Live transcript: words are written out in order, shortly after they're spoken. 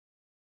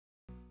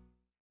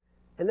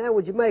And now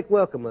would you make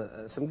welcome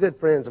some good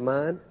friends of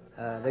mine.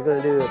 They're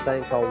going to do a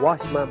thing called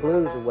Wash My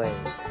Blues Away,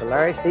 the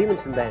Larry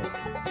Stevenson Band.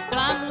 Well,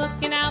 I'm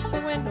looking out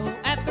the window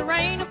at the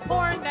rain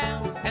a-pouring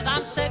down as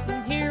I'm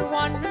sitting here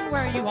wondering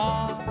where you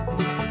are.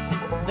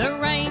 The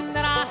rain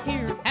that I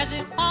hear as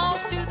it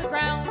falls to the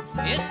ground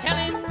is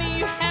telling me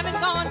you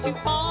haven't gone too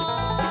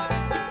far.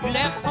 You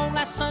left home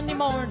last Sunday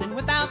morning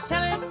without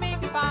telling me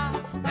goodbye,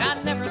 and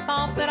I never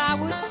thought that I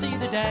would see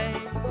the day.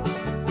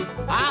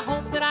 I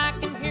hope that I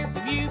can hear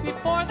from you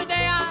before the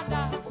day I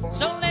die,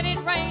 so let it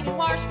rain and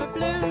wash my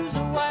blues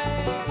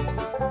away.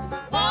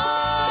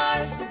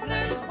 Wash the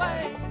blues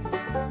away.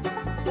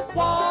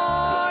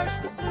 Wash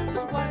the blues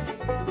away.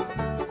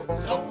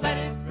 So let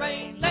it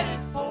rain, let it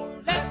pour,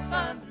 let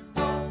thunder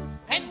roll,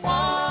 and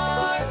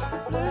wash the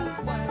blues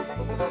away.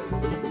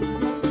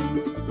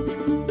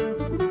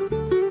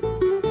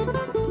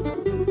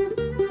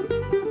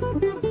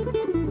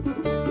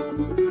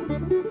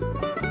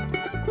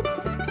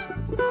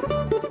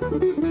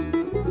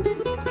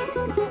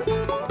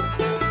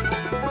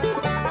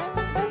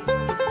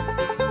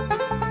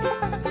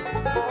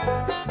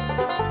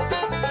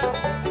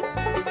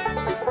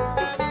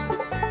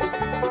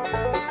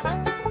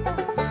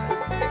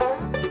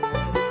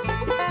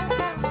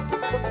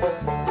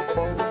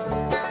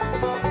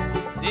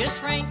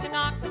 This rain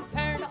cannot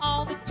compare to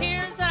all the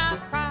tears that I've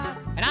cried,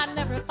 and I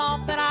never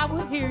thought that I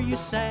would hear you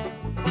say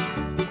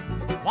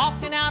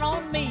walking out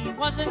on me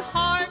wasn't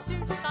hard to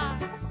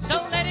decide,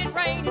 so let it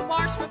rain and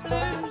wash my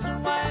blues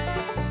away.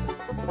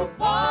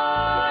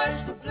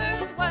 Wash the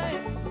blues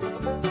away.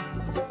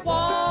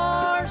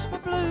 Wash my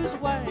blues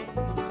away.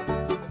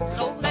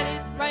 So let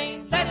it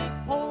rain, let it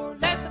pour,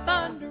 let the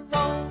thunder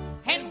roll,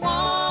 and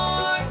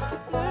wash the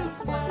blues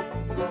away.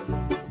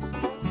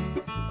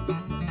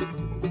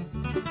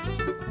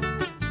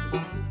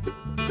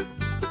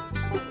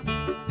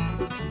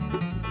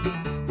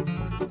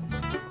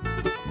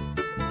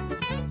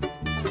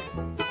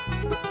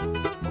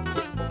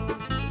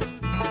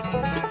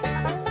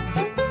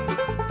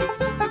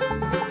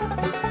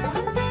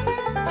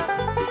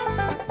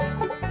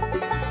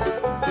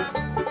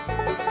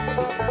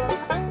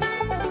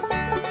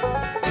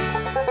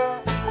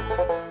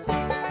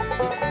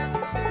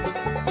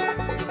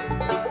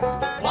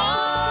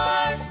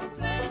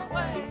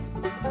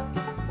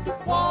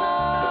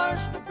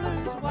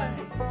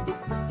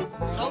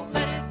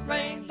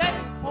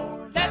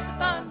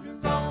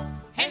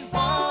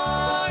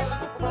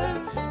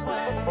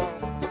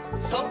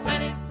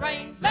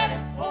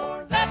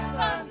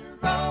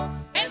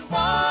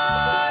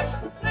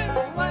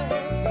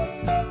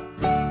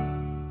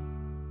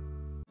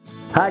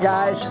 Hi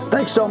guys,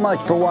 thanks so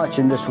much for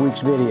watching this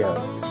week's video.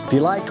 If you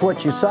liked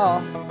what you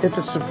saw, hit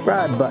the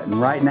subscribe button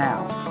right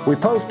now. We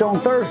post on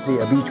Thursday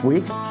of each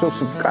week, so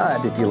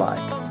subscribe if you like.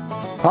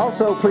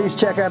 Also, please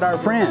check out our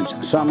friends,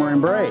 Summer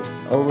and Bray,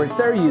 over at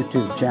their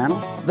YouTube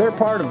channel. They're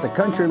part of the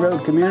Country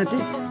Road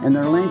community, and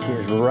their link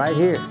is right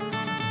here.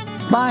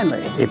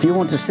 Finally, if you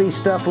want to see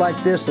stuff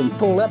like this in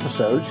full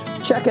episodes,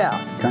 check out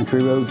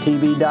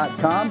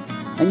countryroadtv.com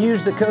and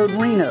use the code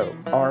RENO,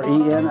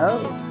 R-E-N-O,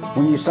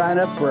 when you sign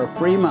up for a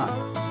free month.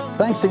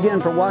 Thanks again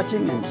for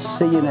watching, and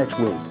see you next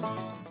week.